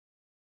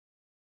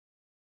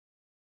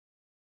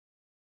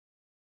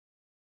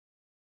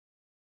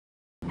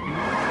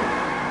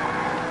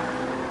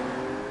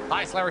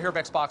Hi, it's Larry here of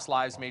Xbox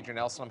Live's Major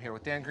Nelson. I'm here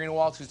with Dan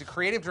Greenwald, who's the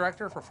creative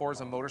director for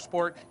Forza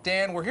Motorsport.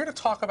 Dan, we're here to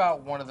talk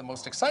about one of the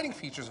most exciting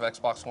features of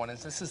Xbox One,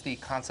 is this is the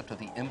concept of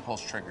the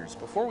impulse triggers.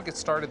 Before we get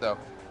started, though,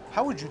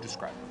 how would you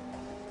describe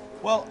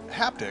it? Well,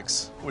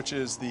 haptics, which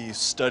is the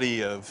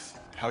study of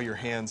how your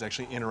hands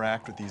actually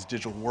interact with these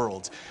digital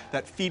worlds,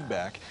 that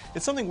feedback,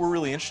 it's something we're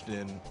really interested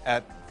in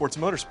at Forza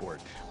Motorsport.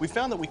 We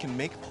found that we can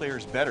make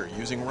players better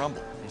using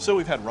rumble. So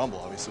we've had rumble,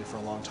 obviously, for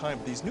a long time,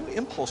 but these new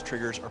impulse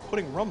triggers are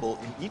putting rumble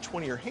in each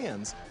one of your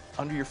hands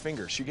under your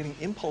fingers. So you're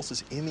getting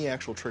impulses in the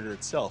actual trigger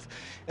itself.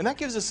 And that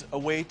gives us a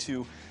way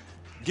to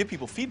give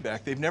people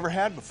feedback they've never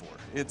had before.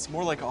 It's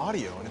more like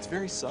audio, and it's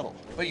very subtle.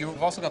 But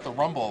you've also got the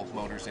rumble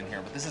motors in here,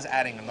 but this is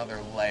adding another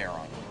layer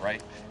on it,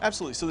 right?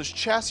 Absolutely. So there's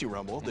chassis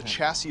rumble. The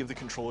chassis of the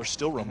controller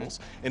still rumbles,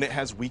 and it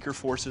has weaker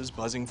forces,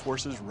 buzzing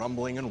forces,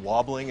 rumbling and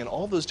wobbling, and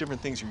all those different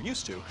things you're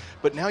used to.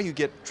 But now you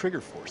get trigger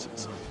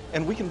forces.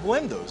 And we can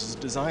blend those as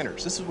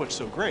designers. This is what's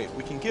so great.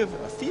 We can give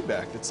a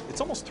feedback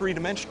it's almost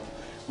three-dimensional,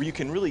 where you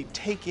can really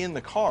take in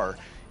the car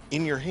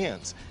in your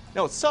hands.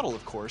 Now, it's subtle,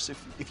 of course.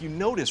 If you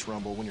notice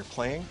rumble when you're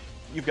playing,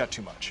 you've got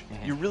too much.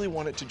 You really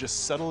want it to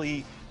just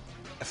subtly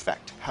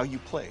affect how you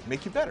play,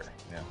 make you better.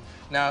 Yeah.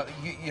 Now,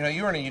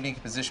 you're in a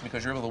unique position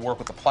because you're able to work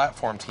with the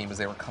platform team as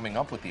they were coming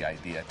up with the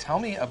idea. Tell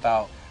me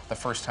about the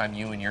first time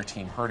you and your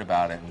team heard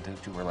about it and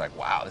you were like,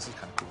 wow, this is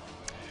kind of cool.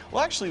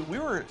 Well, actually, we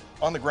were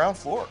on the ground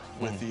floor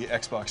with the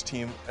Xbox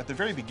team at the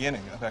very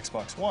beginning of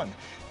Xbox One,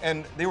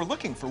 and they were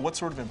looking for what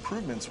sort of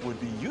improvements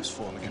would be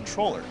useful in the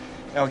controller.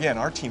 Now, again,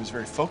 our team is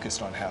very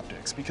focused on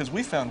haptics because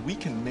we found we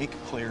can make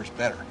players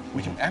better.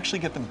 We can actually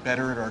get them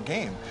better at our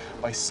game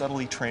by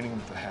subtly training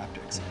them with the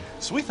haptics.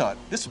 So we thought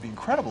this would be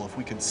incredible if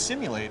we could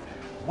simulate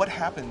what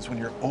happens when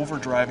you're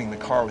overdriving the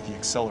car with the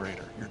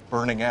accelerator, you're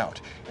burning out,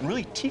 and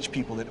really teach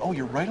people that, oh,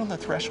 you're right on the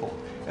threshold.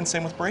 And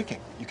same with braking.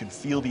 You can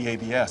feel the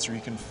ABS, or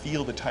you can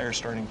feel the tire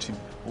starting to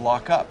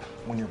lock up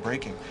when you're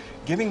braking.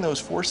 Giving those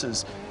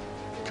forces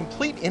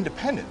complete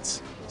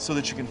independence so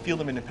that you can feel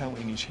them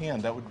independently in each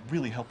hand, that would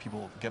really help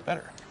people get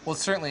better. Well,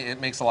 certainly it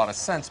makes a lot of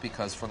sense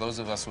because for those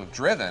of us who have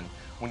driven,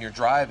 when you're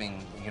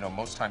driving,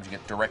 most times you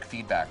get direct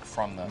feedback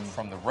from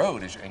the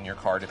road in your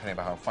car, depending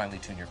on how finely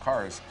tuned your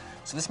car is.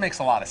 So this makes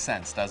a lot of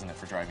sense, doesn't it,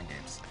 for driving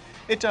games?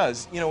 It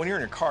does. When you're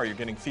in your car, you're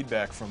getting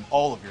feedback from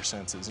all of your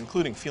senses,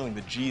 including feeling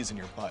the G's in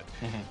your butt.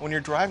 When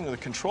you're driving with a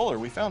controller,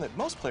 we found that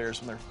most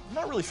players, when they're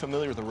not really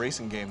familiar with a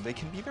racing game, they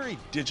can be very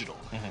digital.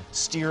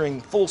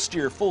 Steering, full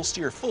steer, full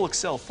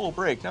accel, full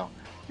brake. Now,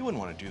 you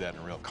wouldn't want to do that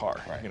in a real car.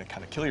 Right. You're going to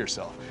kind of kill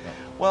yourself. Yeah.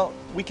 Well,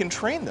 we can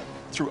train them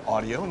through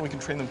audio and we can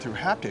train them through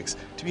haptics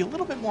to be a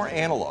little bit more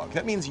analog.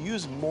 That means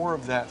use more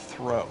of that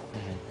throw.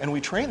 And we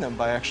train them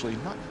by actually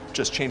not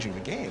just changing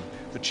the game,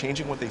 but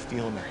changing what they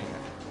feel in their hand.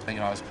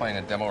 I was playing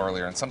a demo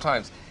earlier, and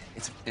sometimes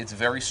it's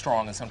very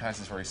strong and sometimes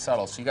it's very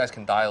subtle, so you guys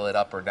can dial it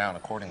up or down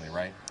accordingly,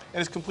 right? And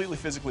it's completely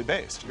physically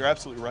based. You're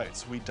absolutely right.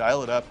 So we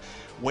dial it up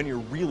when you're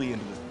really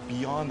into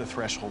beyond the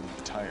threshold of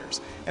the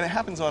tires. And it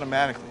happens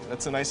automatically.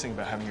 That's the nice thing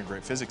about having a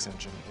great physics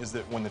engine, is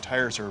that when the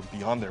tires are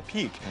beyond their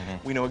peak,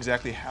 we know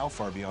exactly how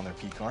far beyond their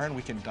peak are, and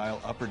we can dial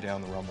up or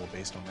down the rumble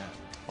based on that.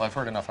 Well, I've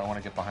heard enough. I want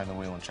to get behind the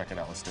wheel and check it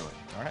out. Let's do it.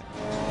 All right.